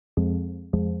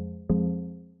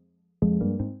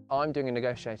I'm doing a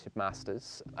negotiated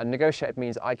master's. A negotiated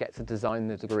means I get to design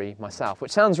the degree myself,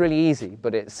 which sounds really easy,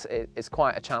 but it's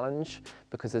quite a challenge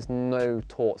because there's no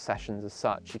taught sessions as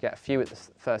such. You get a few at the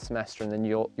first semester and then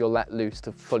you're let loose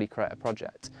to fully create a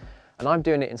project. And I'm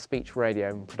doing it in speech, radio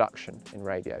and production in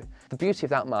radio. The beauty of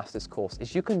that master's course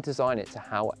is you can design it to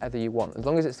however you want. As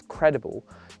long as it's credible,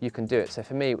 you can do it. So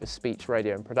for me, it was speech,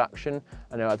 radio and production.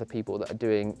 I know other people that are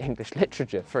doing English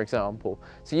literature, for example.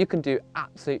 So you can do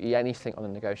absolutely anything on a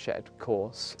negotiated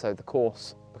course. So the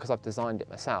course, because I've designed it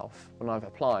myself, when I've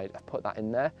applied, I've put that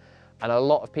in there. And a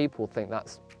lot of people think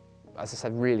that's, as I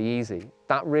said, really easy.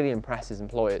 That really impresses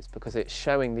employers because it's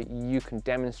showing that you can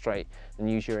demonstrate and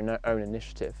use your own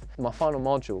initiative. My final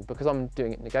module, because I'm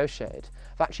doing it negotiated,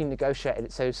 I've actually negotiated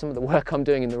it so some of the work I'm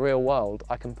doing in the real world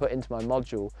I can put into my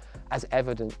module as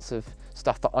evidence of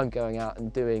stuff that I'm going out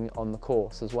and doing on the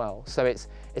course as well. So it's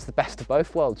the best of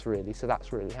both worlds really, so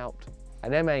that's really helped.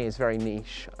 An MA is very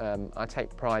niche. I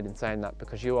take pride in saying that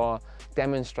because you are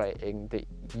demonstrating that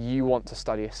you want to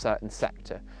study a certain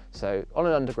sector. So on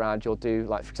an undergrad you'll do,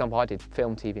 like for example I did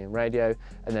film, TV and radio,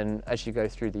 and then as you go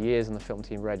through the years on the film,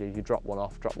 TV and radio you drop one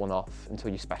off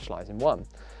until you specialise in one.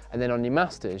 And then on your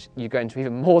masters you go into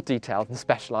even more detail than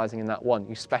specialising in that one.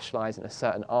 You specialise in a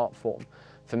certain art form.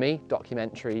 For me,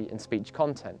 documentary and speech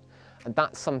content. And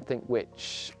that's something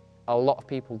which a lot of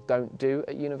people don't do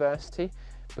at university,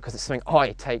 because it's something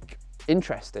I take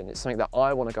interest in. It's something that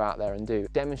I want to go out there and do.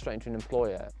 Demonstrating to an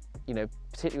employer, you know,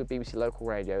 particularly with BBC Local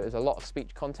Radio, there's a lot of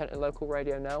speech content in local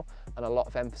radio now and a lot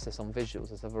of emphasis on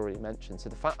visuals, as I've already mentioned. So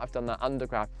the fact I've done that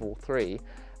undergrad for all three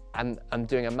and I'm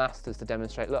doing a master's to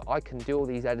demonstrate, look, I can do all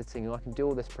these editing and I can do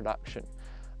all this production,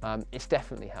 it's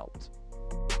definitely helped.